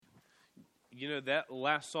that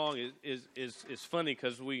last song is funny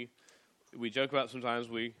because we joke about sometimes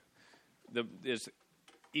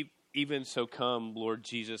even so come Lord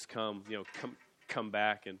Jesus come, come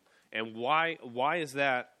back, and why is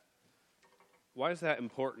that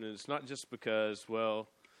important? And it's not just because we'll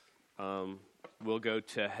go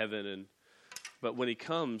to heaven, but when he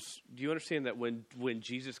comes, do you understand that when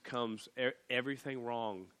Jesus comes, everything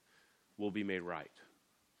wrong will be made right?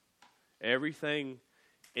 Everything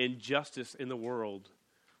injustice in the world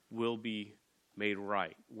will be made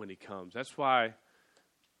right when he comes. That's why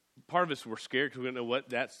part of us we're scared because we don't know what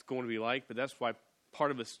that's going to be like, but that's why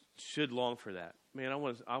part of us should long for that. Man,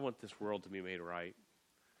 I want this world to be made right.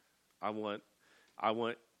 I want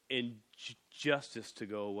injustice to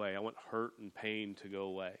go away. I want hurt and pain to go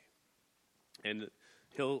away. And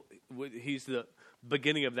he's the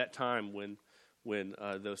beginning of that time when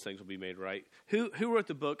those things will be made right. Who wrote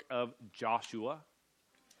the book of Joshua?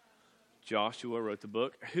 Joshua wrote the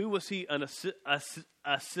book. Who was he an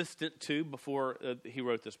assistant to before he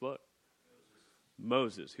wrote this book?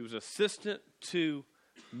 Moses. He was assistant to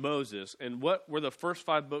Moses. And what were the first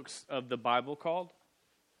 5 books of the Bible called?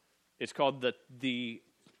 It's called the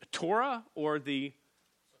Torah or the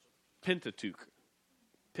Pentateuch.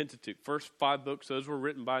 First 5 books, those were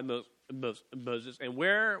written by Moses. And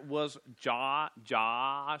where was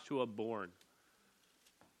Joshua born?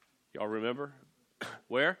 Y'all remember?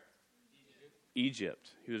 Where?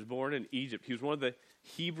 Egypt. He was born in Egypt. He was one of the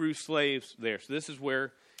Hebrew slaves there. So this is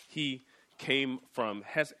where he came from.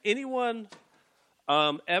 Has anyone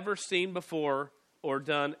ever seen before or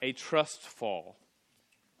done a trust fall?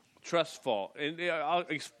 Trust fall. And I'll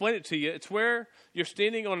explain it to you. It's where you're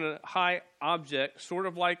standing on a high object, sort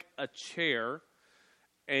of like a chair,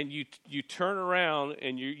 and you turn around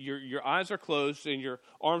and your eyes are closed and your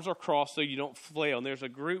arms are crossed so you don't flail. And there's a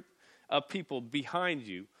group of people behind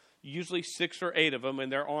you, usually 6 or 8 of them,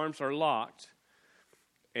 and their arms are locked.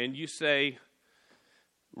 And you say,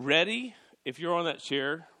 ready? If you're on that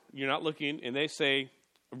chair, you're not looking, and they say,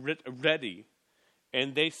 ready.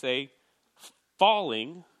 And they say,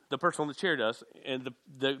 falling. The person on the chair does, and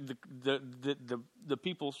the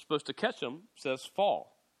people supposed to catch them says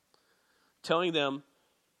fall, telling them,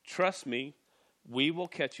 trust me, we will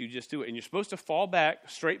catch you, just do it. And you're supposed to fall back,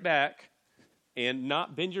 straight back, and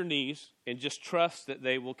not bend your knees, and just trust that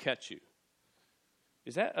they will catch you.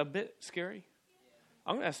 Is that a bit scary?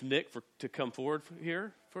 I'm going to ask Nick to come forward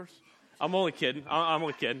here first. I'm only kidding. I'm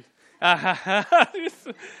only kidding. That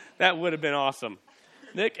would have been awesome.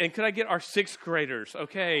 Nick, and could I get our 6th graders?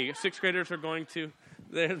 Okay, 6th graders are going to.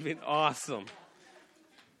 That would be awesome.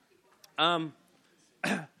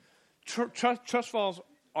 Trust falls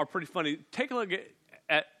are pretty funny. Take a look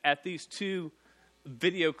at these 2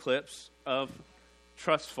 video clips of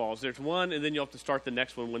trust falls. There's one, and then you'll have to start the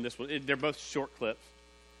next one when this one. They're both short clips.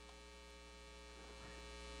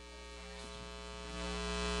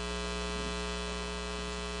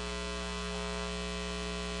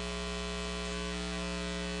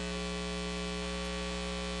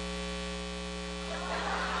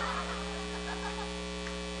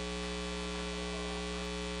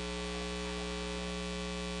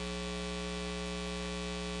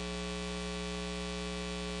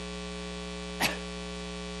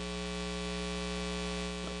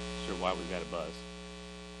 Why we got a buzz.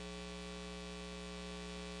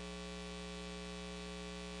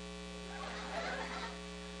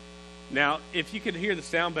 Now, if you could hear the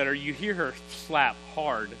sound better, you hear her slap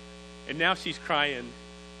hard, and now she's crying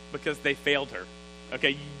because they failed her.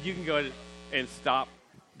 Okay, you can go ahead and stop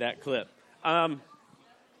that clip.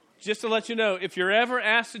 Just to let you know, if you're ever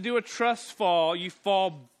asked to do a trust fall, you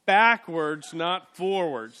fall backwards, not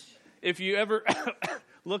forwards. If you ever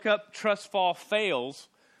look up trust fall fails,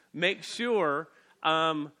 make sure,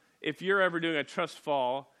 if you're ever doing a trust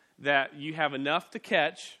fall, that you have enough to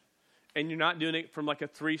catch, and you're not doing it from like a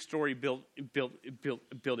 3-story building.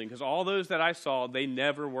 Because all those that I saw, they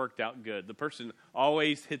never worked out good. The person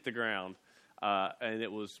always hit the ground, and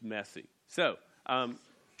it was messy. So,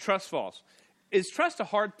 trust falls. Is trust a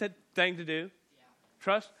hard thing to do? Yeah.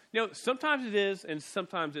 Trust? Sometimes it is, and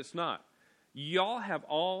sometimes it's not. Y'all have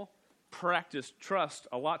all practiced trust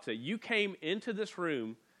a lot today. You came into this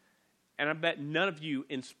room, and I bet none of you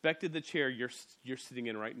inspected the chair you're sitting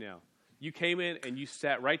in right now. You came in and you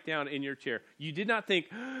sat right down in your chair. You did not think,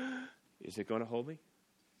 is it going to hold me?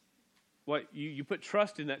 What you put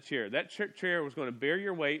trust in that chair. That chair was going to bear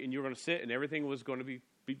your weight, and you were going to sit, and everything was going to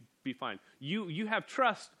be fine. You have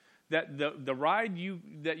trust that the ride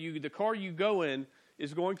the car you go in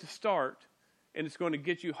is going to start, and it's going to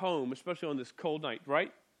get you home, especially on this cold night.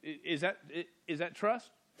 Right? Is that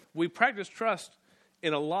trust? We practice trust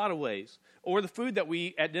in a lot of ways. Or the food that we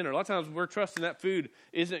eat at dinner. A lot of times we're trusting that food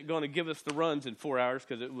isn't going to give us the runs in 4 hours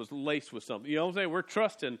because it was laced with something. You know what I'm saying? We're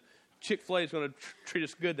trusting Chick-fil-A is going to treat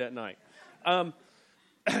us good that night.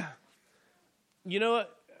 You know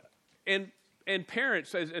what? And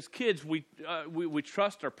parents, as kids, we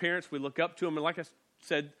trust our parents. We look up to them. And like I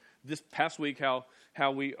said this past week, how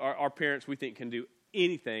our parents, we think, can do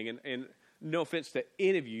anything. And no offense to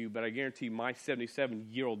any of you, but I guarantee my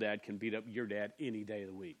 77-year-old dad can beat up your dad any day of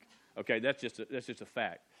the week. Okay, that's just a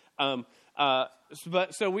fact.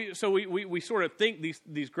 But we sort of think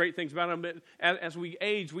these great things about them, but as we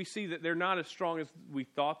age, we see that they're not as strong as we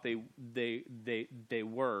thought they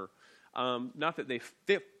were. Not that they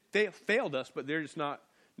failed us, but they're just not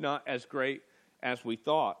as great as we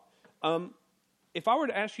thought. If I were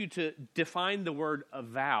to ask you to define the word a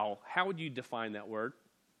vow, how would you define that word?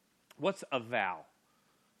 What's a vow?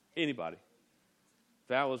 Anybody?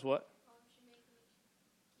 Vow is what?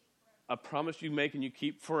 A promise you make and you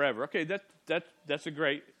keep forever. Okay, that's a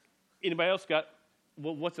great. Anybody else got?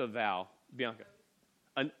 Well, what's a vow, Bianca?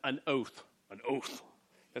 An oath. An oath.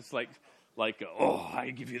 That's like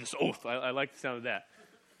I give you this oath. I like the sound of that.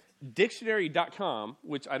 Dictionary.com,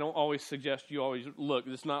 which I don't always suggest you always look.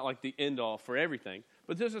 It's not like the end all for everything,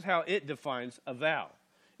 but this is how it defines a vow.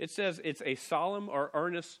 It says it's a solemn or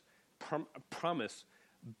earnest promise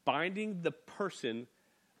binding the person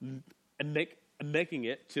and making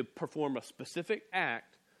it to perform a specific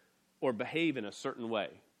act or behave in a certain way.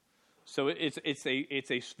 So it's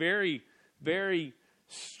a very, very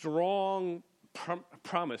strong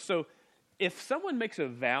promise. So if someone makes a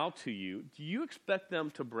vow to you, do you expect them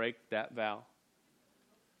to break that vow?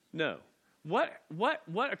 No. What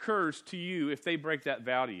occurs to you if they break that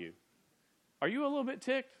vow to you? Are you a little bit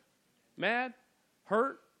ticked, mad,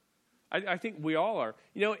 hurt? I think we all are.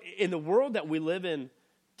 You know, in the world that we live in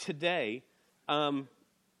today,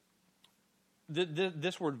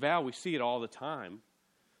 this word vow, we see it all the time.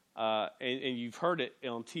 And you've heard it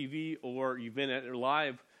on TV or you've been at it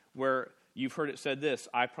live where you've heard it said this: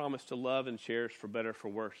 I promise to love and cherish for better, for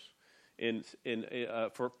worse,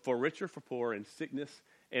 for richer, for poor, in sickness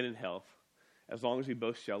and in health. As long as we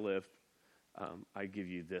both shall live, I give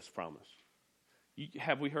you this promise.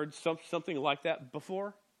 Have we heard something like that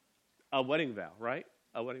before? A wedding vow, right?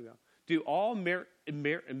 A wedding vow. Do all marriages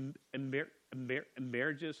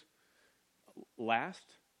last?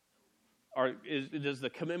 Or does the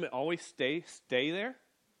commitment always stay there?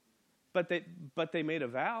 But they made a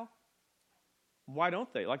vow. Why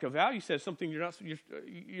don't they? Like a vow, you said something you're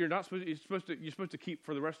supposed to keep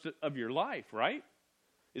for the rest of your life, right?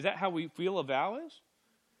 Is that how we feel a vow is?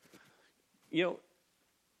 You know,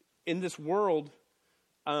 in this world,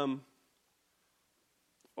 well,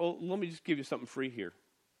 let me just give you something free here.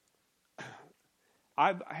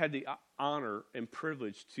 I've had the honor and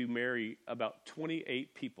privilege to marry about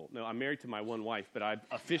 28 people. No, I'm married to my one wife, but I've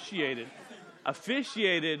officiated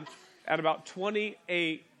at about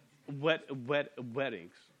 28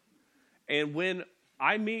 weddings. And when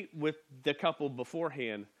I meet with the couple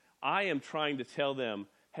beforehand, I am trying to tell them,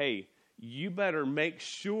 hey, you better make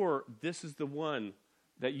sure this is the one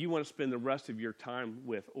that you want to spend the rest of your time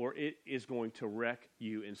with, or it is going to wreck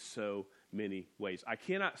you in so many ways. I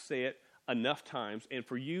cannot say it enough times. And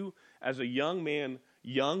for you as a young man,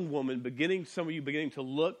 young woman, some of you beginning to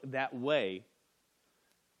look that way,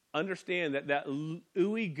 understand that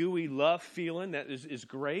ooey gooey love feeling that is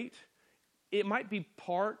great. It might be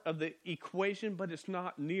part of the equation, but it's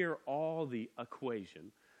not near all the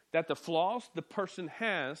equation. That the flaws the person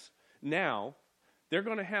has now, they're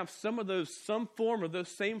going to have some form of those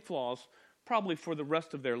same flaws probably for the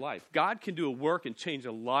rest of their life. God can do a work and change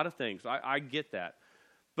a lot of things. I get that.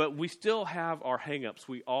 But we still have our hang-ups.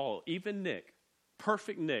 We all, even Nick,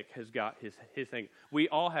 perfect Nick has got his hang. We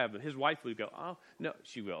all have them. His wife would go, oh, no.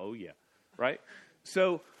 She would go, oh, yeah. Right?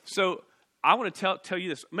 So I want to tell you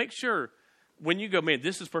this. Make sure when you go, man,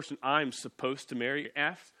 this is the person I'm supposed to marry,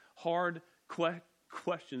 ask hard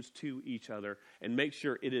questions to each other and make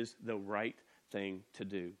sure it is the right thing to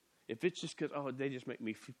do. If it's just because, oh, they just make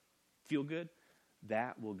me feel good,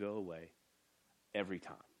 that will go away every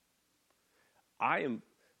time.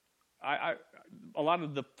 A lot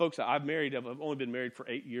of the folks that I've married have only been married for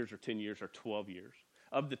 8 years or 10 years or 12 years.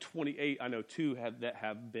 Of the 28, I know 2 that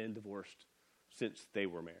have been divorced since they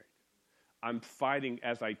were married. I'm fighting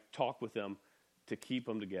as I talk with them to keep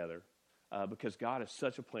them together because God has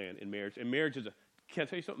such a plan in marriage. And can I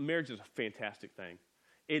tell you something? Marriage is a fantastic thing.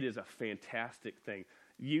 It is a fantastic thing.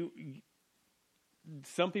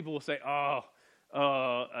 Some people will say, no.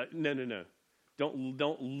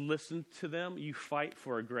 Don't listen to them. You fight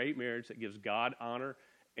for a great marriage that gives God honor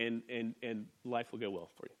and life will go well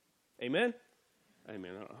for you. Amen?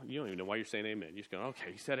 Amen. You don't even know why you're saying amen. You're just going,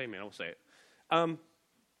 okay, he said amen, I'll say it.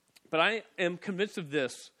 But I am convinced of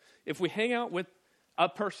this. If we hang out with a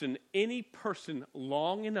person, any person,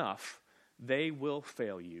 long enough, they will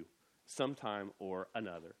fail you sometime or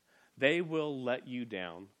another. They will let you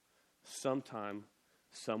down sometime,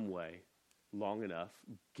 some way, long enough.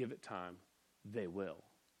 Give it time, they will.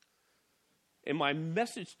 And my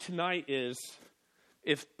message tonight is,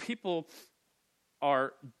 if people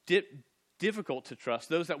are difficult to trust,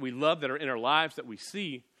 those that we love, that are in our lives, that we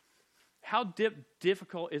see, how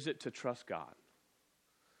difficult is it to trust God,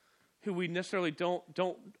 who we necessarily don't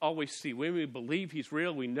always see? When we believe he's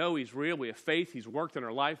real, we know he's real, we have faith, he's worked in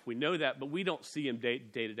our life, we know that, but we don't see him day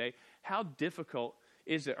to day. How difficult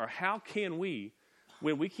is it, or how can we,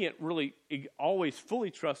 when we can't really always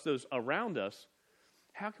fully trust those around us,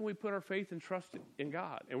 how can we put our faith and trust in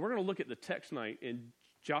God? And we're going to look at the text tonight in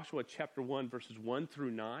Joshua chapter 1, verses 1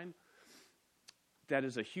 through 9. That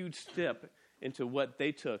is a huge step into what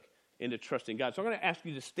they took into trusting God. So I'm going to ask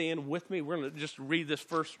you to stand with me. We're going to just read this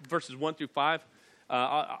first, verses 1 through 5.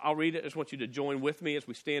 I'll read it. I just want you to join with me as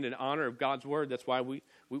we stand in honor of God's word. That's why we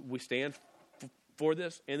stand for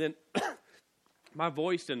this. And then my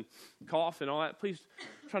voice and cough and all that, please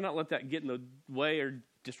try not to let that get in the way or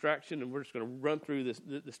distraction. And we're just going to run through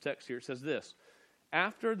this text here. It says this: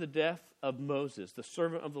 after the death of Moses, the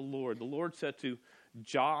servant of the Lord said to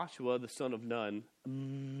Joshua, the son of Nun,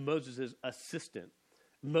 Moses' assistant,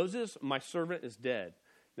 Moses, my servant, is dead.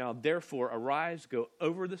 Now, therefore, arise, go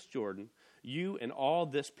over this Jordan, you and all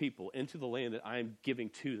this people, into the land that I am giving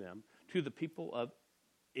to them, to the people of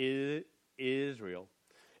Israel.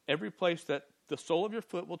 Every place that the sole of your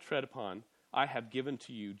foot will tread upon, I have given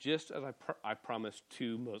to you, just as I promised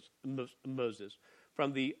to Moses.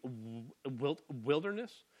 From the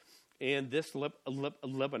wilderness and this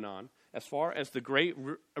Lebanon, as far as the great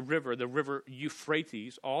river, the river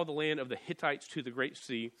Euphrates, all the land of the Hittites to the great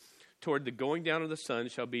sea, toward the going down of the sun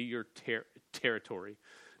shall be your territory.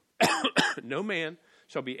 No man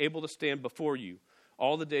shall be able to stand before you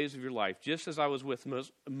all the days of your life. Just as I was with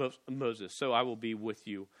Moses, so I will be with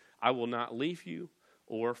you. I will not leave you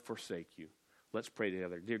or forsake you. Let's pray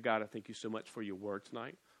together. Dear God, I thank you so much for your word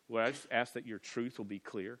tonight. Lord, I just ask that your truth will be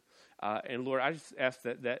clear. And Lord, I just ask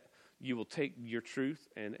that you will take your truth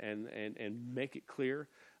and make it clear,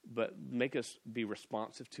 but make us be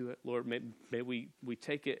responsive to it. Lord, may we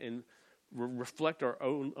take it and reflect our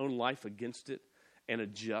own life against it and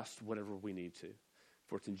adjust whatever we need to.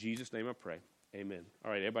 For it's in Jesus' name I pray. Amen.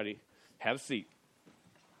 All right, everybody, have a seat.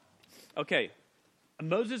 Okay,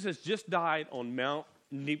 Moses has just died on Mount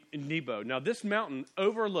Nebo. Now, this mountain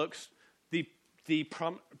overlooks the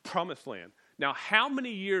promised land. Now, how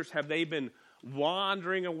many years have they been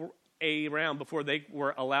wandering around before they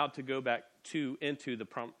were allowed to go back into the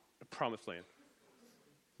promised land?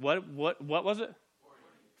 What was it?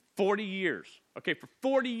 40 years. Okay, for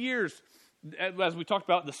 40 years, as we talked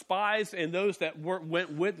about, the spies and those that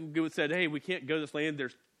went with said, hey, we can't go to this land.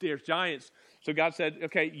 There's giants. So God said,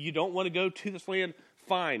 okay, you don't want to go to this land?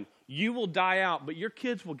 Fine. You will die out, but your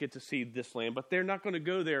kids will get to see this land, but they're not going to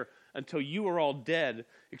go there until you are all dead,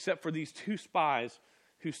 except for these two spies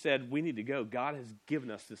who said, we need to go. God has given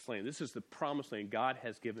us this land. This is the promised land God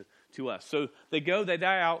has given to us. So they go, they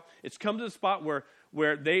die out. It's come to the spot where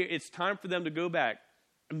it's time for them to go back.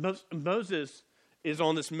 Moses is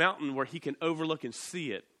on this mountain where he can overlook and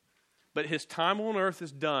see it. But his time on earth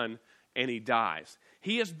is done, and he dies.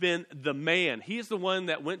 He has been the man. He is the one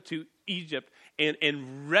that went to Egypt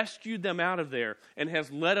and rescued them out of there and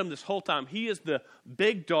has led them this whole time. He is the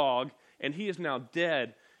big dog, and he is now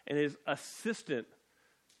dead. And his assistant,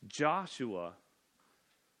 Joshua,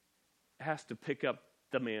 has to pick up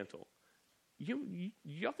the mantle.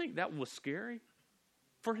 Y'all think that was scary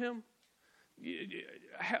for him?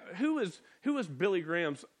 Who is Billy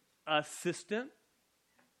Graham's assistant?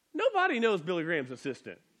 Nobody knows Billy Graham's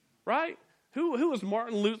assistant, right? Who was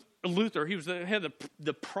Martin Luther? He was the head of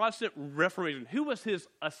the Protestant Reformation. Who was his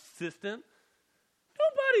assistant?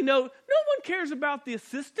 Nobody knows. No one cares about the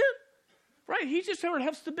assistant, right? He just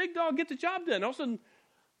helps the big dog get the job done. All of a sudden,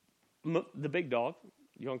 the big dog,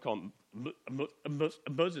 you want to call him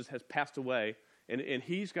Moses, has passed away, and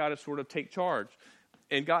he's got to sort of take charge.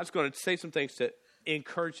 And God's going to say some things to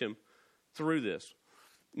encourage him through this.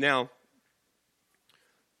 Now,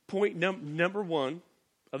 point number one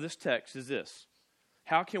of this text is this.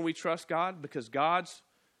 How can we trust God? Because God's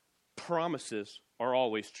promises are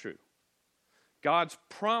always true. God's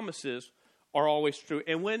promises are always true.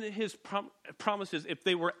 And when his promises, if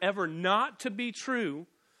they were ever not to be true,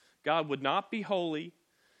 God would not be holy.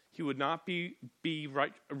 He would not be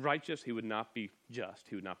righteous. He would not be just.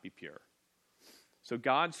 He would not be pure. So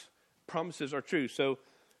God's promises are true. So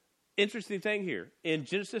interesting thing here. In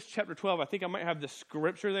Genesis chapter 12, I think I might have the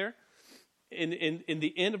scripture there. In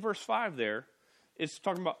the end of verse 5 there, it's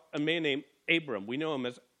talking about a man named Abram. We know him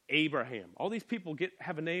as Abraham. All these people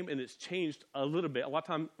have a name, and it's changed a little bit, a lot of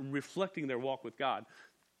time reflecting their walk with God.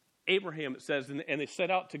 Abraham, it says, and they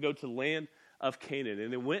set out to go to the land of Canaan.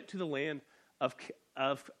 And they went to the land of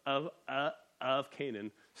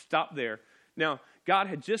Canaan, stopped there. Now, God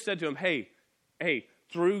had just said to him, hey,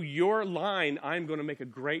 through your line, I'm going to make a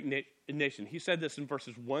great nation. He said this in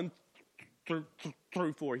verses 1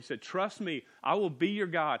 through 4. He said, trust me, I will be your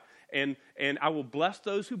God, and I will bless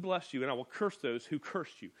those who bless you, and I will curse those who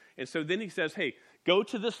curse you. And so then he says, hey, go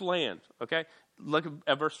to this land, okay? Look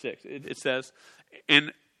at verse 6. It says,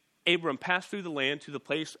 and Abram passed through the land to the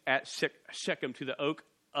place at Shechem, to the oak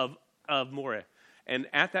of Moreh. And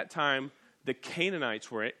at that time, the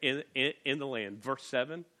Canaanites were in the land. Verse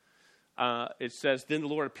 7, it says, then the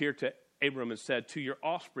Lord appeared to Abram and said, to your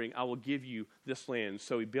offspring I will give you this land.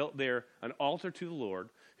 So he built there an altar to the Lord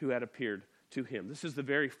who had appeared to him. This is the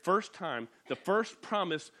very first time, the first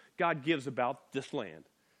promise God gives about this land.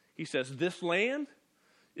 He says, this land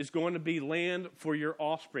is going to be land for your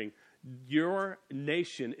offspring. Your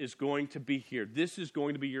nation is going to be here. This is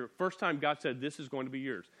going to be your first time God said this is going to be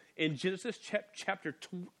yours. In Genesis chapter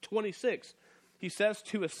 26, he says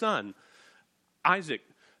to his son, Isaac,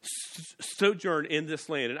 sojourn in this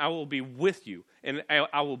land, and I will be with you, and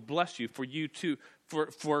I will bless you for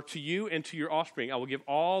to you and to your offspring. I will give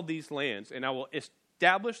all these lands, and I will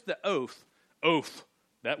establish the oath,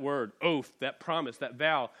 that word, oath, that promise, that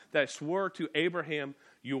vow that I swore to Abraham,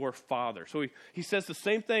 your father. So he says the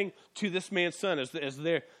same thing to this man's son as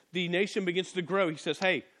the nation begins to grow. He says,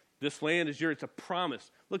 hey, this land is yours. It's a promise.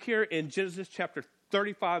 Look here in Genesis chapter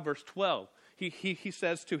 35, verse 12. He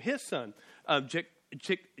says to his son,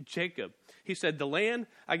 Jacob, he said, the land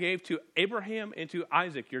I gave to Abraham and to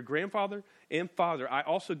Isaac, your grandfather and father, I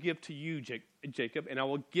also give to you, Jacob, and I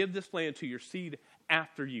will give this land to your seed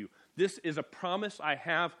after you. This is a promise I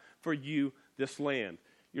have for you, this land.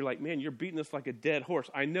 You're like, man, you're beating this like a dead horse.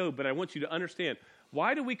 I know, but I want you to understand.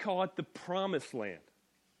 Why do we call it the promised land?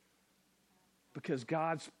 Because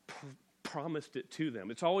God's promised it to them.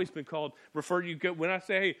 It's always been called, when I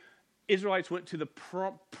say, hey, Israelites went to the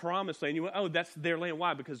promised land, you went, oh, that's their land.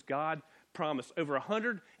 Why? Because God promised. Over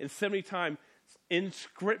 170 times in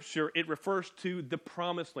Scripture, it refers to the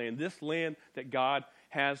promised land, this land that God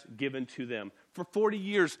has given to them. For 40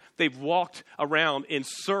 years, they've walked around in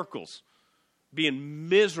circles, being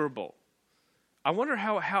miserable. I wonder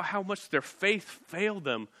how much their faith failed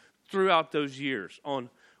them throughout those years on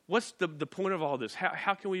what's the point of all this?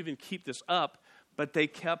 How can we even keep this up? But they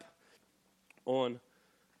kept on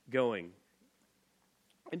going.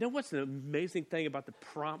 And then what's the amazing thing about the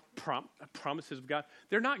promises of God?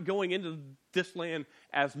 They're not going into this land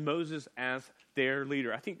as Moses as their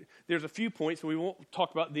leader. I think there's a few points, and we won't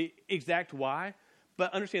talk about the exact why,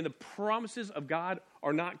 but understand the promises of God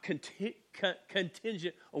are not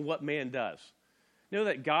contingent on what man does. Know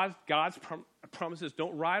that God's promises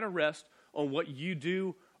don't ride or rest on what you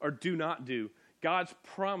do or do not do. God's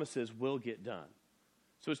promises will get done.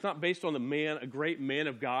 So it's not based on a great man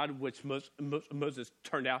of God, which Moses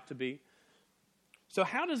turned out to be. So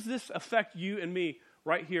how does this affect you and me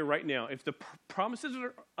right here, right now? If the promises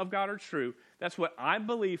of God are true, that's what I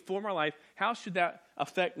believe for my life. How should that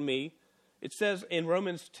affect me? It says in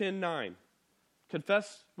Romans 10:9,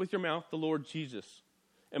 confess with your mouth the Lord Jesus,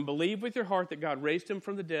 and believe with your heart that God raised him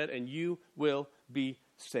from the dead, and you will be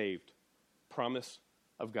saved. Promise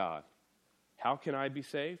of God. How can I be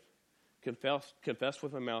saved? Confess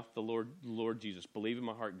with my mouth the Lord Jesus. Believe in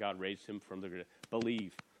my heart God raised him from the dead.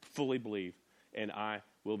 Believe, fully believe, and I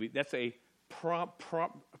will be. That's a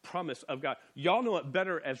promise of God. Y'all know it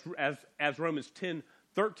better as Romans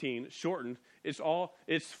 10:13 shortened. It's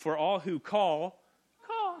for all who call,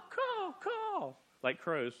 like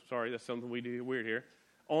crows. Sorry, that's something we do weird here.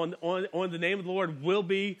 On the name of the Lord will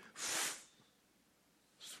be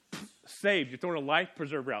saved. You're throwing a life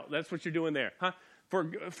preserver out. That's what you're doing there, huh? For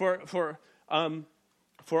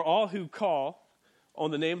all who call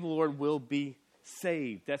on the name of the Lord will be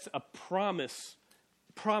saved. That's a promise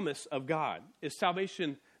of God. Is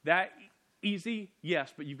salvation that easy?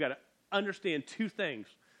 Yes, but you've got to understand two things.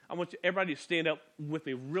 I want everybody to stand up with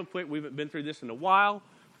me real quick. We haven't been through this in a while.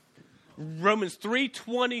 Romans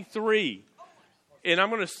 3:23. And I'm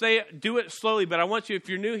going to do it slowly, but I want you, if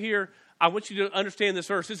you're new here, I want you to understand this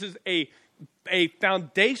verse. This is a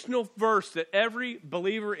foundational verse that every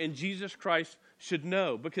believer in Jesus Christ should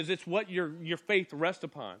know, because it's what your faith rests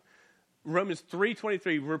upon. Romans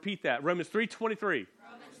 3:23. Repeat that. Romans 3:23.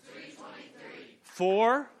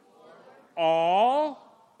 For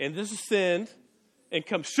all, and this is sinned, and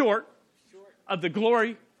come short of the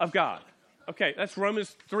glory of God. Okay, that's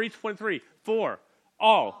Romans 3:23. For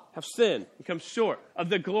all have sinned and come short of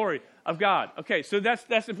the glory of God. Okay, so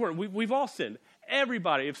that's important. We've all sinned.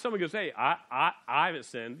 Everybody. If someone goes, hey, I haven't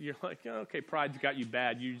sinned, you're like, oh, okay, pride got you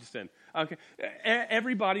bad. You just sinned. Okay,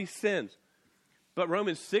 everybody sins. But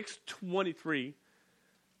Romans 6:23,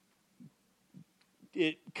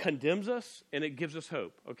 it condemns us and it gives us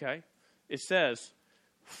hope, okay? It says,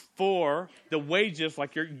 for the wages,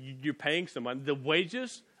 like you're paying someone, the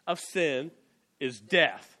wages of sin is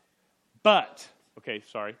death. But, okay,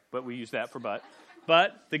 sorry, but we use that for but.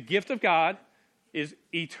 But the gift of God is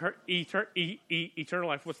eternal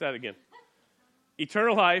life. What's that again?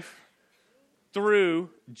 Eternal life through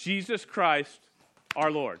Jesus Christ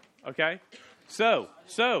our Lord, okay? So,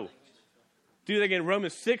 do that again.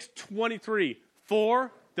 Romans 6:23.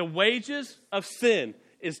 For the wages of sin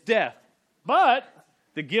is death, but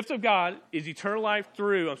the gift of God is eternal life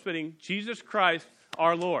through, I'm spitting, Jesus Christ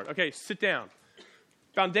our Lord. Okay, sit down.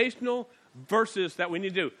 Foundational verses that we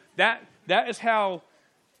need to do. That is how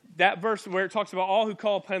that verse where it talks about all who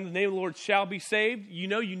call upon the name of the Lord shall be saved. You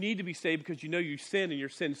know you need to be saved because you know you sin and your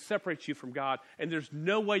sin separates you from God, and there's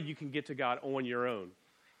no way you can get to God on your own.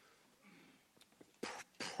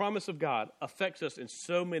 Promise of God affects us in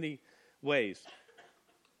so many ways.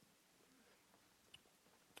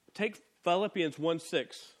 Take Philippians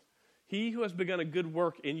 1:6. He who has begun a good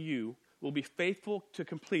work in you will be faithful to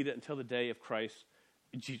complete it until the day of Christ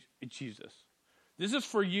Jesus. This is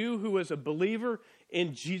for you who is a believer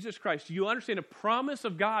in Jesus Christ. You understand a promise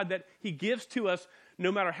of God that he gives to us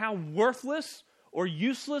no matter how worthless or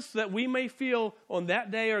useless that we may feel on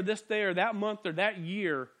that day or this day or that month or that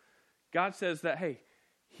year. God says that, hey,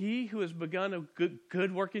 he who has begun a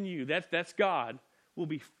good work in you, that's God, will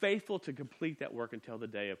be faithful to complete that work until the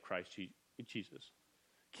day of Christ Jesus.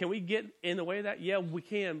 Can we get in the way of that? Yeah, we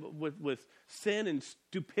can, but with sin and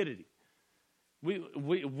stupidity.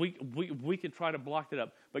 We can try to block that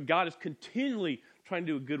up. But God is continually trying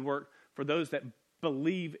to do a good work for those that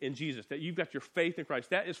believe in Jesus, that you've got your faith in Christ.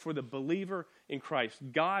 That is for the believer in Christ.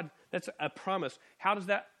 God, that's a promise. How does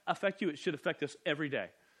that affect you? It should affect us every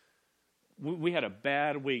day. We had a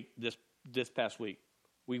bad week this past week.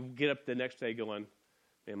 We get up the next day going,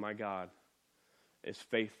 man, my God is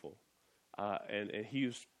faithful. And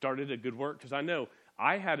he started a good work. Because I know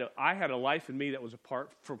I had a life in me that was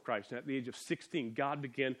apart from Christ. And at the age of 16, God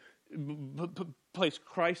began place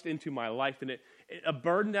Christ into my life. And a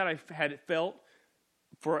burden that I had felt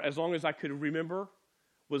for as long as I could remember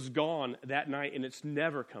was gone that night. And it's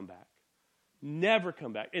never come back. Never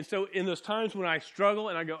come back. And so in those times when I struggle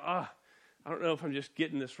and I go, I don't know if I'm just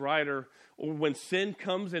getting this right, or when sin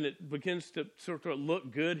comes and it begins to sort of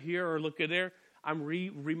look good here or look good there, I'm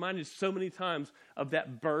reminded so many times of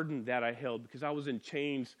that burden that I held because I was in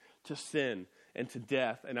chains to sin and to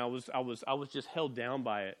death, and I was just held down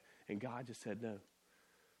by it. And God just said, no,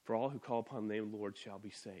 for all who call upon the name of the Lord shall be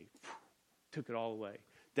saved. Took it all away.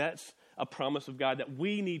 That's a promise of God that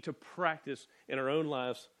we need to practice in our own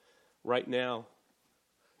lives right now.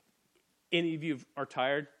 Any of you are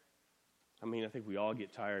tired? I mean, I think we all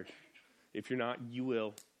get tired. If you're not, you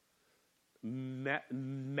will.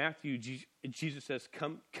 Matthew, Jesus says,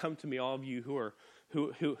 "Come to me, all of you who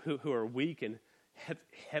are weak and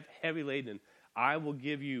heavy laden. I will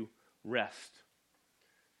give you rest."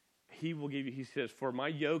 He will give you. He says, "For my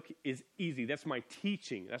yoke is easy." That's my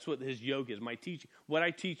teaching. That's what his yoke is. My teaching. What I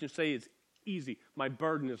teach and say is easy. My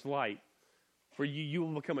burden is light. For you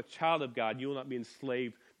will become a child of God. You will not be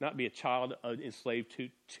enslaved. Not be a child enslaved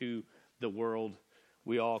to the world.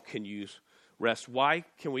 We all can use rest. Why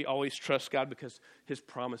can we always trust God? Because his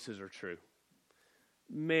promises are true.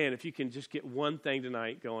 Man, if you can just get one thing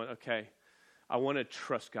tonight going, okay, I want to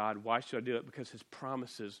trust God. Why should I do it? Because his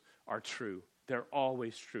promises are true. They're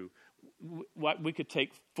always true. We could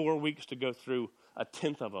take 4 weeks to go through a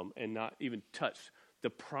tenth of them and not even touch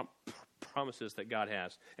the promises that God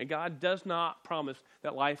has. And God does not promise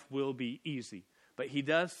that life will be easy. But he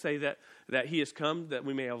does say that he has come that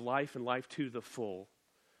we may have life and life to the full.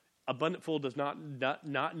 Abundant full does not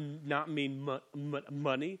mean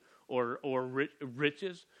money or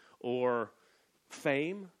riches or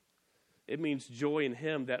fame. It means joy in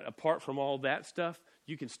him, that apart from all that stuff,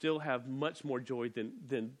 you can still have much more joy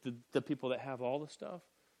than the people that have all the stuff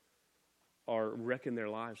are wrecking their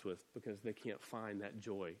lives with because they can't find that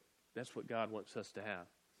joy. That's what God wants us to have.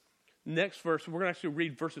 Next verse, we're going to actually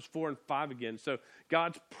read verses 4 and 5 again. So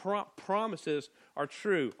God's promises are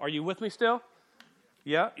true. Are you with me still?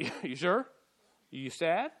 Yeah, you sure? You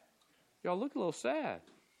sad? Y'all look a little sad.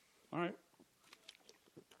 All right.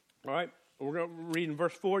 All right. We're going to read in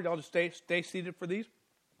verse 4. Y'all just stay seated for these.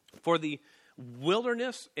 For the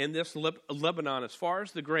wilderness and this Lebanon, as far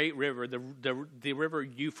as the great river, the river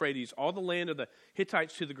Euphrates, all the land of the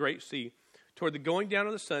Hittites to the great sea, toward the going down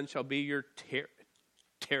of the sun shall be your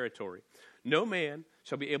territory. No man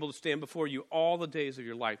shall be able to stand before you all the days of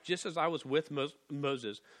your life. Just as I was with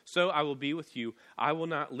Moses, so I will be with you. I will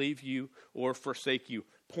not leave you or forsake you.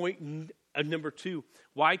 Point number 2,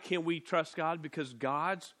 why can't we trust God? Because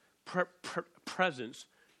God's presence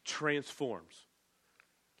transforms.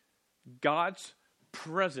 God's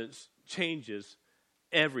presence changes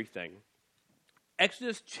everything.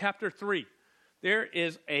 Exodus chapter 3, there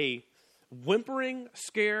is a whimpering,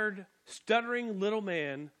 scared, stuttering little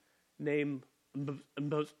man named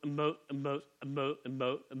Moses.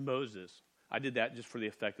 I did that just for the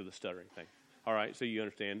effect of the stuttering thing. All right, so you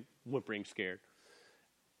understand, whimpering, scared.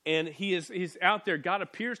 And he's out there. God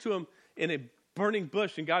appears to him in a burning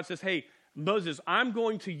bush, and God says, hey, Moses, I'm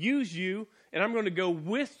going to use you, and I'm going to go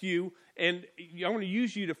with you, and I'm going to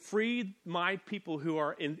use you to free my people who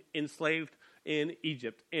are enslaved in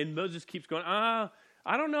Egypt. And Moses keeps going, I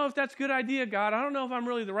don't know if that's a good idea, God. I don't know if I'm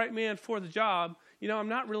really the right man for the job. I'm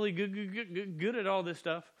not really good at all this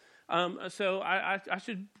stuff. So I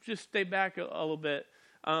should just stay back a little bit.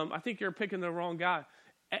 I think you're picking the wrong guy.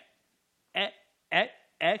 At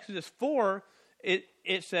Exodus 4,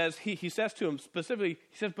 it says, he says to him specifically,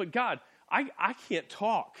 he says, but God, I can't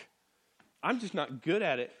talk. I'm just not good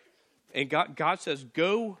at it. And God says,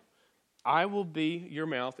 go, I will be your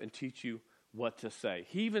mouth and teach you what to say.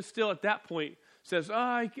 He even still at that point says,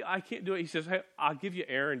 I can't do it. He says, hey, I'll give you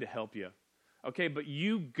Aaron to help you. Okay, but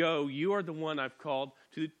you go. You are the one I've called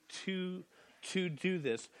to do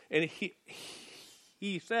this. And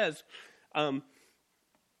he says,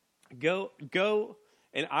 go,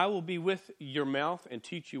 and I will be with your mouth and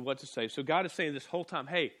teach you what to say. So God is saying this whole time,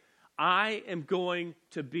 hey, I am going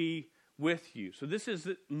to be with you. So this is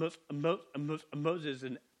Moses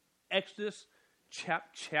in Exodus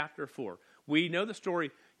chapter 4. We know the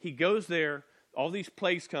story. He goes there. All these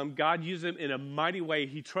plagues come. God uses him in a mighty way.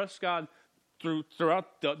 He trusts God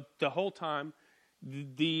throughout the whole time.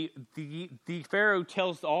 The Pharaoh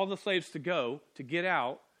tells all the slaves to get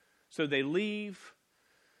out. So they leave.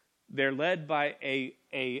 They're led by a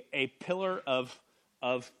pillar of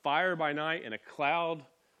fire by night and a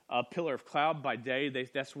pillar of cloud by day.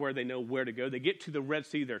 That's where they know where to go. They get to the Red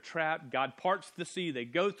Sea. They're trapped. God parts the sea. They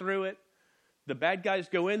go through it. The bad guys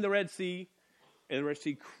go in the Red Sea, and the Red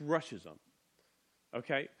Sea crushes them.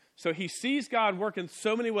 Okay? So he sees God work in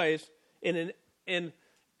so many ways, and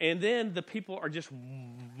then the people are just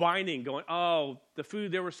whining, going, oh, the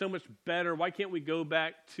food there was so much better. Why can't we go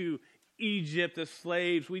back to Egypt as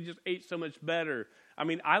slaves? We just ate so much better. I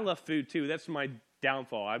mean, I love food too. That's my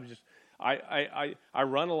downfall. I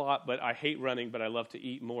run a lot, but I hate running, but I love to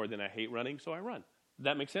eat more than I hate running, so I run. Does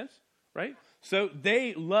that make sense? Right? So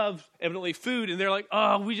they love, evidently, food, and they're like,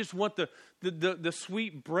 oh, we just want the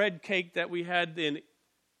sweet bread cake that we had in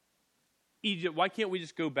Egypt. Why can't we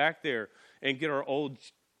just go back there and get our old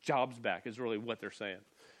jobs back, is really what they're saying.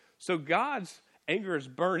 So God's anger is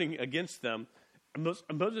burning against them.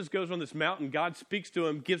 Moses goes on this mountain. God speaks to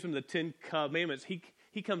him, gives him the 10 commandments.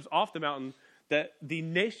 He comes off the mountain. That the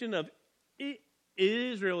nation of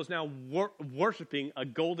Israel is now worshiping a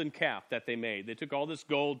golden calf that they made. They took all this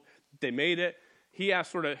gold, they made it. He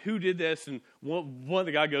asked sort of who did this, and one of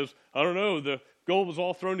the guy goes, I don't know, the gold was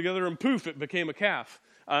all thrown together and poof, it became a calf.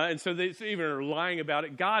 And so they even are lying about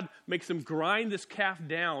it. God makes them grind this calf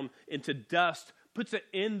down into dust, puts it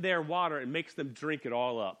in their water, and makes them drink it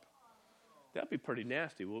all up. That'd be pretty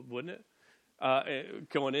nasty, wouldn't it?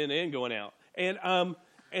 Going in and going out.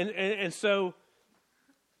 And so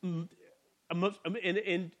in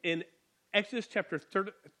Exodus chapter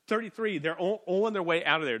 33, they're on their way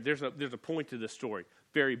out of there. There's a point to this story,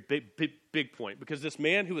 very big point, because this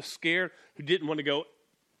man who was scared, who didn't want to go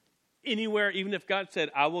anywhere, even if God said,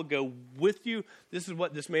 I will go with you, this is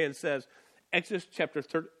what this man says. Exodus chapter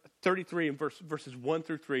 33 and verses 1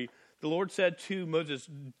 through 3, the Lord said to Moses,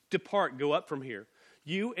 depart, go up from here,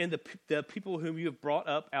 you and the people whom you have brought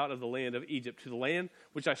up out of the land of Egypt, to the land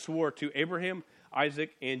which I swore to Abraham,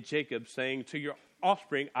 Isaac, and Jacob, saying, to your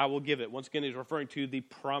offspring I will give it. Once again, he's referring to the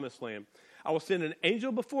promised land. I will send an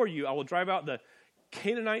angel before you. I will drive out the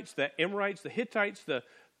Canaanites, the Amorites, the Hittites, the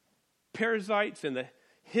Perizzites, and the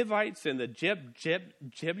Hivites, and the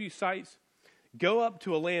Jebusites. Go up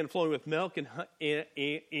to a land flowing with milk and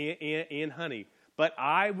honey, but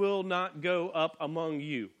I will not go up among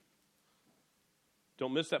you.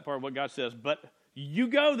 Don't miss that part of what God says. But You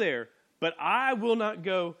go there, but I will not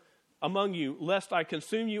go among you, lest I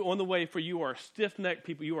consume you on the way, for you are stiff-necked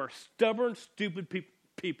people. You are stubborn, stupid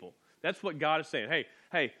people. That's what God is saying.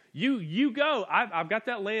 Hey, you go. I've got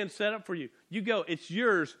that land set up for you. You go. It's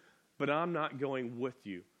yours, but I'm not going with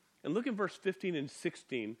you. And look at verse 15 and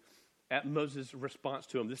 16 at Moses' response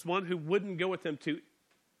to him. This one who wouldn't go with him to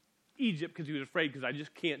Egypt because he was afraid, because I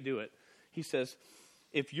just can't do it. He says,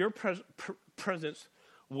 if your presence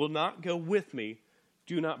will not go with me,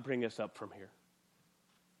 do not bring us up from here.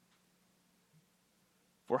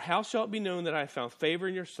 For how shall it be known that I have found favor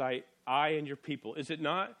in your sight, I and your people? Is it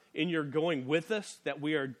not in your going with us that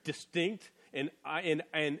we are distinct, and I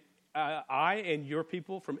and your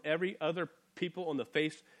people from every other people on the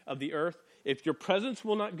face of the earth? If your presence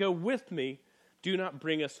will not go with me, do not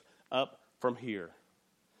bring us up from here.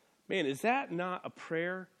 Man, is that not a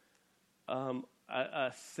prayer,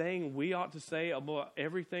 a saying we ought to say about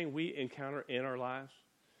everything we encounter in our lives?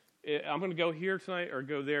 I'm going to go here tonight or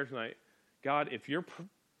go there tonight. God, if your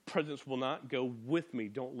presence will not go with me,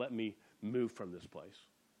 don't let me move from this place.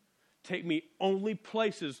 Take me only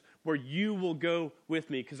places where you will go with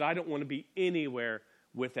me, because I don't want to be anywhere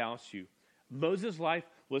without you. Moses' life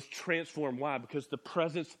was transformed. Why? Because the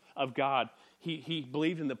presence of God. He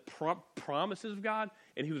believed in the promises of God,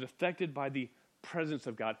 and he was affected by the presence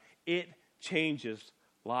of God. It changes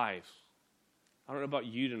lives. I don't know about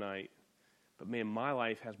you tonight, but man, my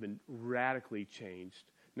life has been radically changed.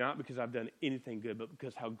 Not because I've done anything good, but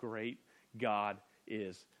because how great God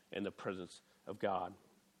is and the presence of God.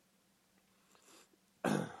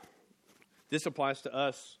 This applies to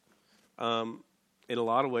us in a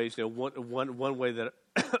lot of ways. You know, one way that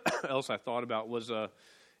else I thought about was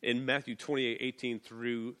in Matthew 28:18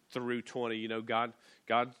 through 20. You know, God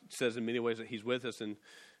says in many ways that he's with us,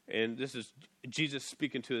 and this is Jesus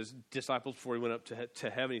speaking to his disciples before he went up to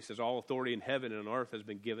heaven. He says, all authority in heaven and on earth has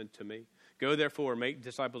been given to me. Go therefore and make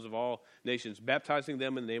disciples of all nations, baptizing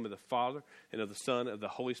them in the name of the Father and of the Son and of the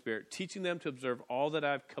Holy Spirit, teaching them to observe all that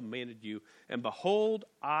I've commanded you. And behold,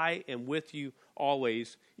 I am with you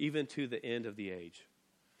always, even to the end of the age.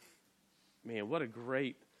 Man, what a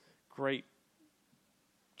great, great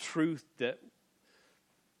truth that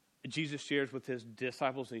Jesus shares with his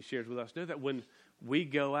disciples and he shares with us. Know that when we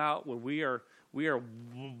go out, when we are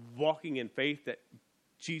walking in faith, that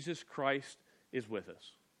Jesus Christ is with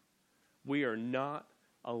us. We are not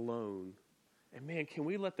alone. And man, can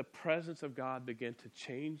we let the presence of God begin to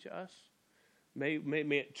change us? May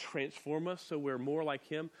it transform us so we're more like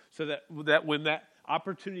him, so that when that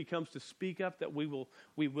opportunity comes to speak up, that we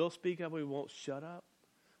will speak up, we won't shut up.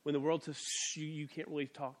 When the world says, you can't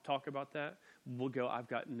really talk about that, we'll go, I've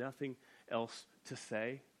got nothing else to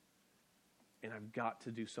say, and I've got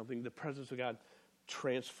to do something. The presence of God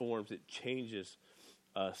transforms, it changes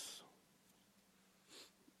us.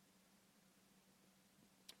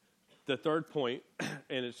 The third point,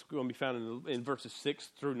 and it's going to be found in verses 6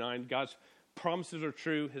 through 9, God's promises are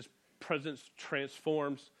true. His presence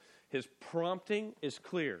transforms. His prompting is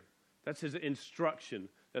clear. That's his instruction.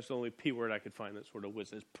 That's the only P word I could find that sort of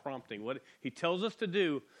wisdom. His prompting. What he tells us to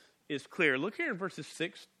do is clear. Look here in verses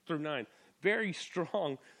 6 through 9. Very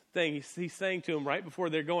strong thing. He's saying to them right before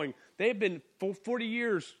they're going. They've been for 40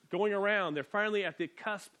 years going around. They're finally at the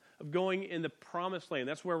cusp of going in the promised land.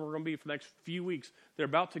 That's where we're going to be for the next few weeks. They're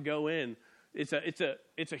about to go in. It's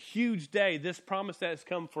a huge day. This promise that has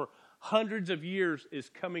come for hundreds of years is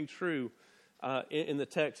coming true. In the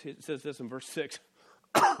text, it says this in verse 6.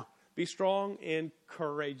 Be strong and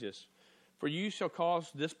courageous, for you shall cause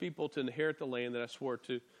this people to inherit the land that I swore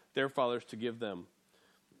to their fathers to give them.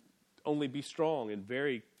 Only be strong and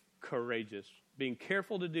very courageous, being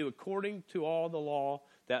careful to do according to all the law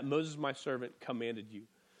that Moses my servant commanded you.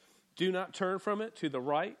 Do not turn from it to the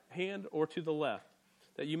right hand or to the left,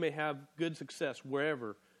 that you may have good success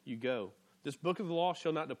wherever you go. This book of the law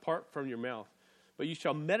shall not depart from your mouth, but you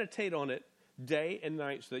shall meditate on it day and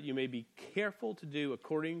night, so that you may be careful to do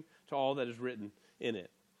according to all that is written in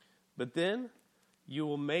it. But then you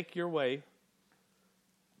will make your way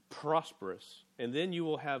prosperous, and then you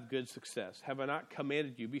will have good success. Have I not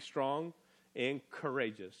commanded you? Be strong and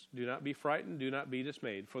courageous. Do not be frightened. Do not be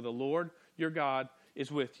dismayed. For the Lord your God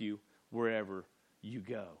is with you wherever you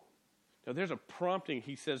go. Now there's a prompting.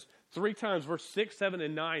 He says 3 times, verse 6, 7,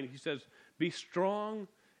 and 9. He says, be strong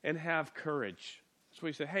and have courage. That's what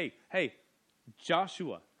he said. Hey,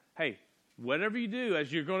 Joshua, hey, whatever you do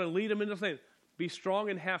as you're going to lead them into this land, be strong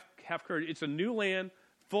and have courage. It's a new land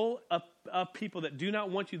full of people that do not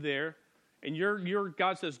want you there. And your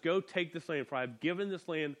God says, go take this land, for I have given this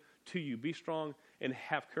land to you. Be strong and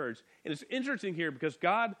have courage. And it's interesting here because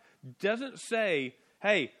God doesn't say,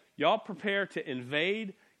 hey, y'all prepare to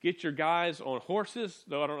invade. Get your guys on horses,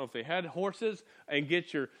 though I don't know if they had horses, and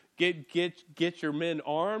get your men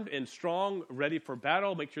armed and strong, ready for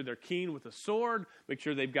battle. Make sure they're keen with a sword. Make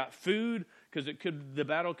sure they've got food, because the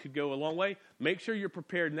battle could go a long way. Make sure you're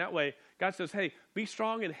prepared in that way. God says, hey, be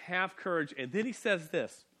strong and have courage. And then he says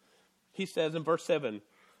this. He says in verse 7,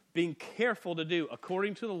 being careful to do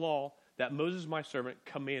according to the law that Moses, my servant,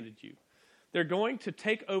 commanded you. They're going to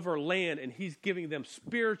take over land, and he's giving them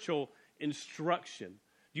spiritual instruction.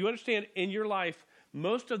 Do you understand? In your life,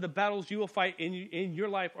 most of the battles you will fight in your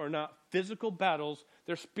life are not physical battles.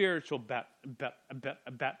 They're spiritual battles.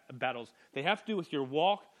 They have to do with your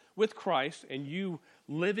walk with Christ and you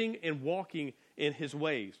living and walking in his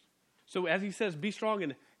ways. So as he says, be strong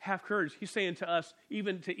and have courage, he's saying to us,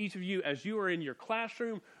 even to each of you, as you are in your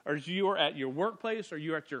classroom or as you are at your workplace or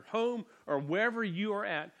you're at your home or wherever you are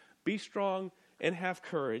at, be strong and have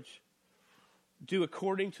courage. Do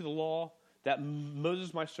according to the law that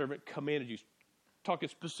Moses, my servant, commanded you. Talking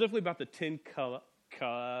specifically about the 10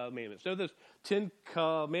 commandments. So those 10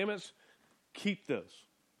 commandments, keep those.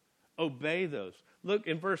 Obey those. Look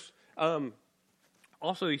in verse,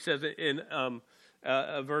 also he says in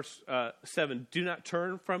verse 7, do not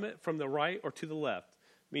turn from it from the right or to the left.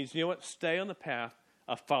 It means, you know what? Stay on the path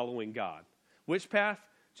of following God. Which path?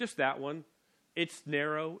 Just that one. It's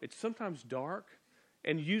narrow. It's sometimes dark.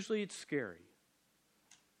 And usually it's scary.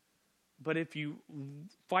 But if you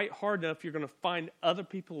fight hard enough, you're going to find other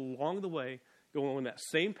people along the way going on that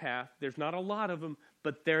same path. There's not a lot of them,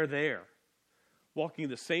 but they're there. Walking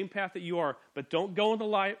the same path that you are, but don't go on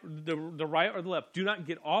the right or the left. Do not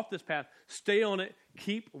get off this path. Stay on it.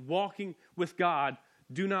 Keep walking with God.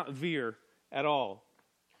 Do not veer at all.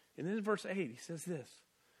 And then in verse 8, he says this.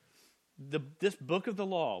 This book of the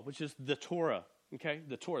law, which is the Torah, okay?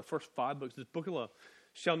 The Torah, the first 5 books, this book of the law,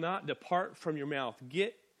 shall not depart from your mouth.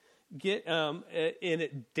 Get in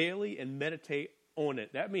it daily and meditate on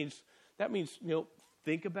it. That means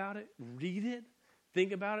think about it, read it,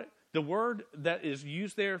 think about it. The word that is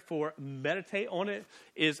used there for meditate on it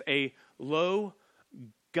is a low,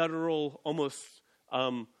 guttural, almost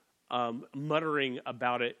muttering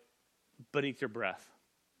about it beneath your breath.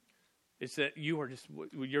 It's that you're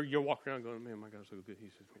walking around going, man, my God is so good.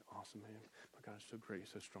 He's just awesome, man. My God is so great.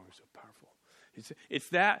 He's so strong. He's so powerful. It's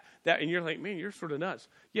that, and you're like, man, you're sort of nuts.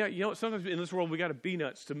 Yeah, sometimes in this world we got to be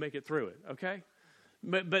nuts to make it through it, okay?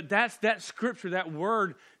 But that scripture, that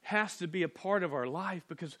word has to be a part of our life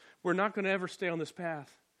because we're not going to ever stay on this path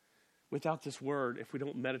without this word if we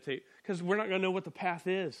don't meditate because we're not going to know what the path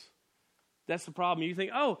is. That's the problem. You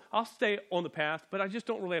think, oh, I'll stay on the path, but I just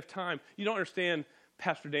don't really have time. You don't understand,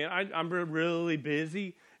 Pastor Dan. I'm really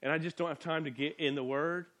busy, and I just don't have time to get in the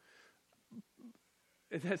word.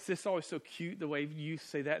 That's just always so cute the way you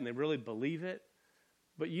say that and they really believe it.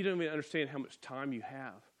 But you don't even understand how much time you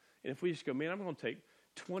have. And if we just go, man, I'm going to take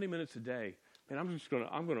 20 minutes a day, man, I'm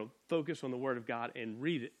going to focus on the Word of God and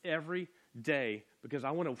read it every day because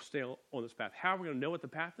I want to stay on this path. How are we going to know what the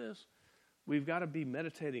path is? We've got to be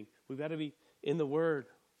meditating. We've got to be in the Word.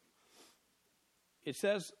 It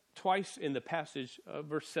says twice in the passage,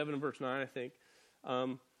 verse 7 and verse 9, I think,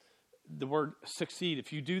 the word succeed.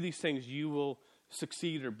 If you do these things, you will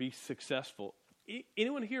succeed or be successful.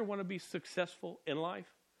 Anyone here want to be successful in life?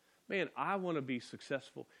 Man, I want to be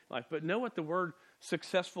successful in life. But know what the word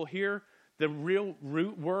successful here, the real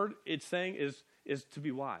root word it's saying is to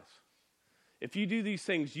be wise. If you do these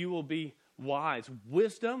things, you will be wise.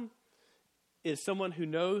 Wisdom is someone who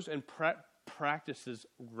knows and practices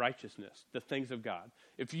righteousness, the things of God.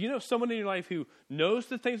 If you know someone in your life who knows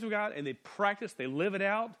the things of God and they practice, they live it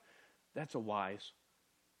out, that's a wise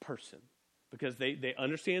person. Because they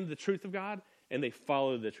understand the truth of God and they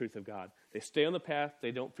follow the truth of God. They stay on the path.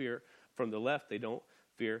 They don't fear from the left. They don't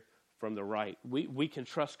fear from the right. We can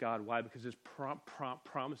trust God. Why? Because his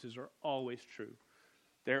promises are always true.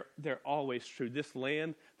 They're always true. This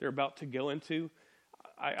land they're about to go into,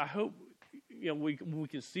 I hope we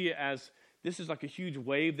can see it as this is like a huge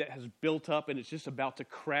wave that has built up and it's just about to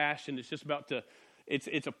crash and it's just about to,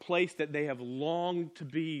 it's a place that they have longed to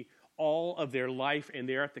be all of their life, and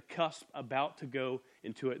they're at the cusp about to go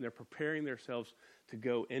into it, and they're preparing themselves to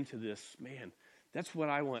go into this. Man, that's what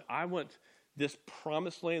I want. I want this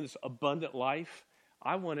promised land, this abundant life.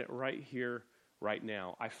 I want it right here, right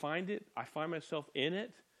now. I find myself in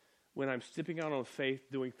it when I'm stepping out on faith,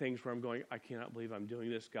 doing things where I'm going, I cannot believe I'm doing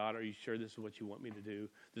this. God, are you sure this is what you want me to do?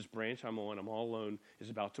 This branch I'm all alone, is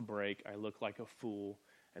about to break. I look like a fool.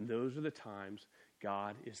 And those are the times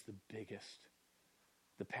God is the biggest.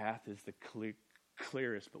 The path is the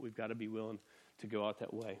clearest, but we've got to be willing to go out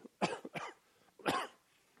that way.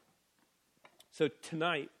 So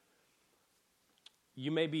tonight,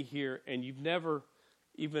 you may be here and you've never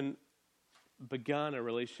even begun a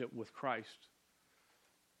relationship with Christ.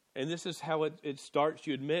 And this is how it starts.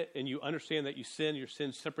 You admit and you understand that you sin. Your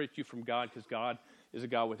sin separates you from God because God is a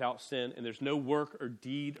God without sin. And there's no work or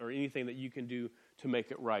deed or anything that you can do to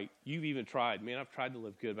make it right. You've even tried. Man, I've tried to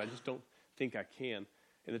live good, but I just don't think I can.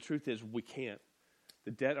 And the truth is we can't.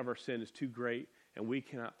 The debt of our sin is too great, and we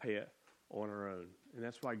cannot pay it on our own. And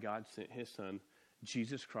that's why God sent his son,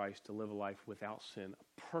 Jesus Christ, to live a life without sin,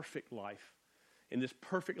 a perfect life. And this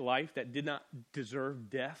perfect life that did not deserve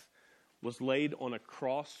death was laid on a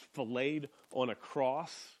cross, filleted on a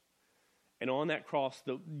cross. And on that cross,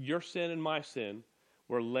 your sin and my sin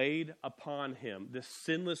were laid upon him. This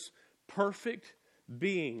sinless, perfect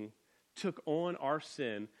being took on our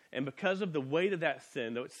sin. And because of the weight of that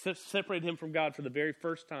sin, though it separated him from God for the very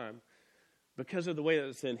first time, because of the weight of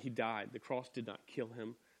that sin, he died. The cross did not kill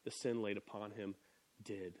him. The sin laid upon him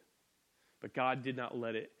did. But God did not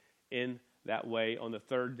let it end that way. On the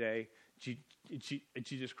third day,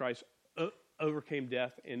 Jesus Christ overcame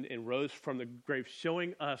death and rose from the grave,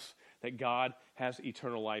 showing us that God has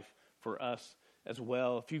eternal life for us as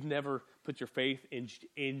well. If you've never put your faith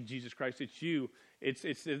in Jesus Christ, it's you. It's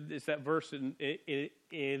that verse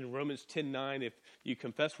in Romans 10:9. If you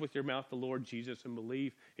confess with your mouth the Lord Jesus and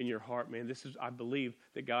believe in your heart, man, I believe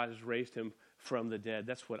that God has raised him from the dead.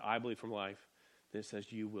 That's what I believe from life. Then it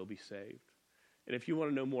says you will be saved. And if you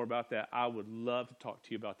want to know more about that, I would love to talk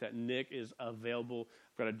to you about that. Nick is available.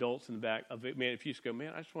 I've got adults in the back. Man, if you just go,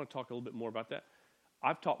 man, I just want to talk a little bit more about that.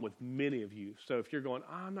 I've talked with many of you. So if you're going,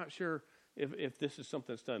 I'm not sure if this is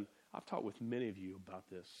something that's done, I've talked with many of you about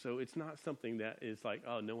this. So it's not something that is like,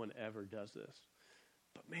 oh, no one ever does this.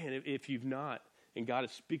 But man, if you've not, and God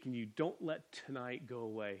is speaking to you, don't let tonight go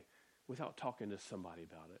away without talking to somebody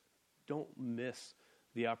about it. Don't miss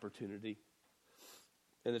the opportunity.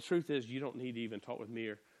 And the truth is, you don't need to even talk with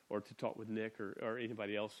me or to talk with Nick or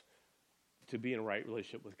anybody else to be in a right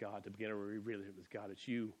relationship with God, to begin a relationship with God. It's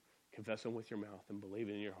you confessing with your mouth and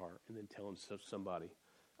believing in your heart and then telling somebody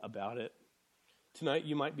about it. Tonight,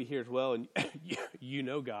 you might be here as well, and you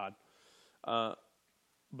know God.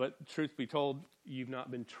 But truth be told, you've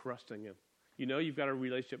not been trusting him. You know you've got a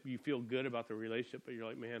relationship. You feel good about the relationship, but you're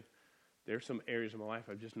like, man, there's some areas of my life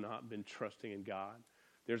I've just not been trusting in God.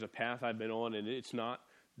 There's a path I've been on, and it's not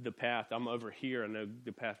the path. I'm over here. I know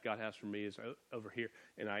the path God has for me is over here,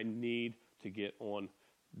 and I need to get on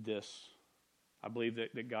this. I believe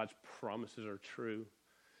that God's promises are true.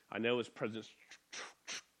 I know his presence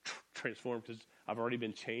transformed because I've already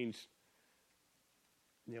been changed.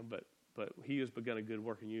 You know, but he has begun a good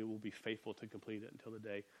work in you will be faithful to complete it until the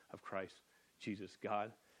day of Christ Jesus.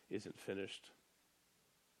 God isn't finished.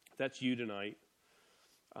 If that's you tonight,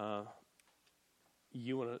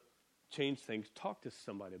 you want to change things, talk to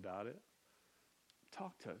somebody about it.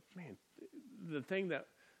 The thing that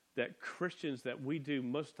Christians that we do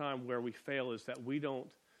most of the time where we fail is that we're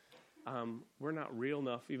not real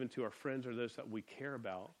enough even to our friends or those that we care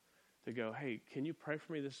about to go, hey, can you pray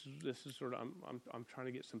for me? This is sort of, I'm trying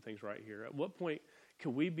to get some things right here. At what point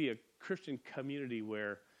can we be a Christian community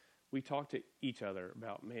where we talk to each other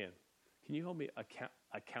about, man, can you hold me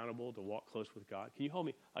accountable to walk close with God? Can you hold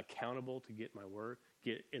me accountable to get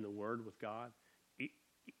in the Word with God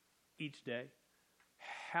each day?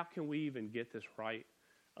 How can we even get this right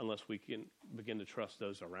unless we can begin to trust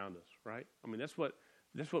those around us, right? I mean, that's what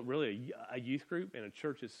really a youth group and a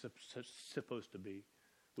church is supposed to be.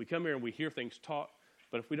 We come here and we hear things taught,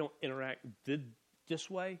 but if we don't interact this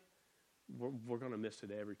way, we're going to miss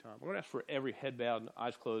it every time. I'm going to ask for every head bowed and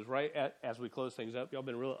eyes closed right as we close things up. Y'all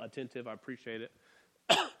been real attentive. I appreciate it.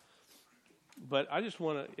 But I just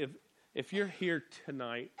want to, if you're here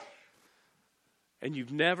tonight and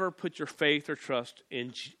you've never put your faith or trust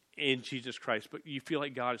in Jesus Christ, but you feel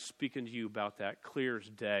like God is speaking to you about that clear as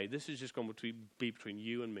day, this is just going to be between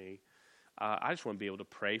you and me. I just want to be able to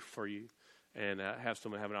pray for you and have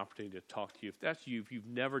someone have an opportunity to talk to you. If that's you, if you've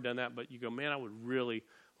never done that, but you go, man, I would really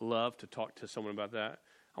love to talk to someone about that,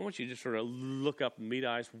 I want you to just sort of look up and meet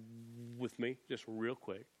eyes with me just real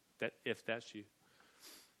quick, if that's you.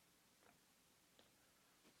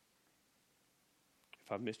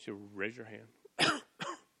 If I've missed you, raise your hand.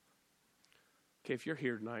 Okay, if you're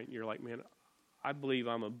here tonight and you're like, man, I believe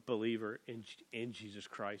I'm a believer in Jesus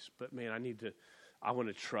Christ, but man, I want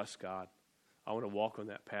to trust God. I want to walk on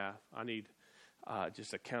that path. I need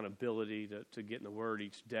just accountability to get in the Word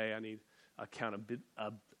each day. I need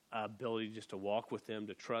accountability just to walk with Him,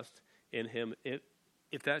 to trust in Him.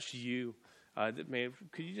 If that's you, man,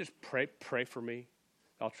 could you just pray for me?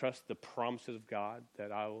 I'll trust the promises of God,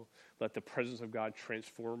 that I will let the presence of God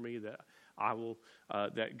transform me, that I will,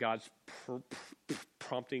 that God's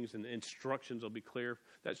promptings and the instructions will be clear.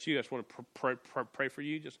 That's you. I just want to pray for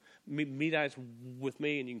you. Just meet eyes with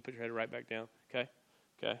me, and you can put your head right back down. Okay?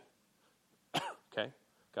 Okay? Okay?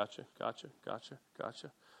 Gotcha.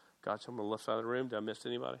 I'm on the left side of the room. Did I miss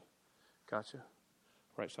anybody? Gotcha.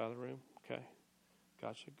 Right side of the room. Okay.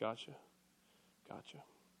 Gotcha. Okay.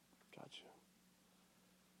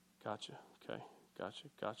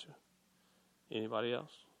 Gotcha. Anybody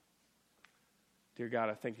else? Dear God,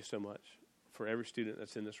 I thank you so much for every student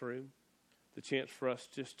that's in this room. The chance for us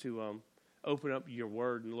just to open up your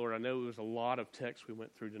word. And Lord, I know it was a lot of text we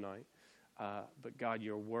went through tonight. But God,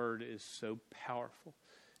 your word is so powerful.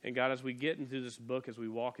 And God, as we get into this book, as we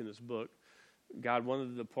walk in this book, God, one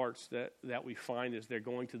of the parts that we find is they're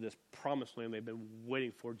going to this promised land they've been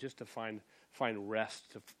waiting for just to find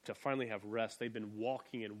rest, to finally have rest. They've been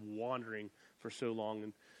walking and wandering for so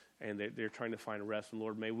long, and they're trying to find rest. And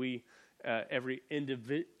Lord, may we, every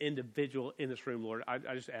individual in this room, Lord,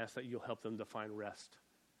 I just ask that you'll help them to find rest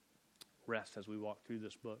as we walk through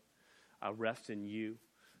this book, rest in you,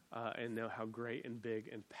 and know how great and big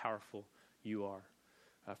and powerful you are.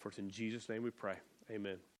 For it's in Jesus' name we pray.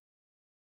 Amen.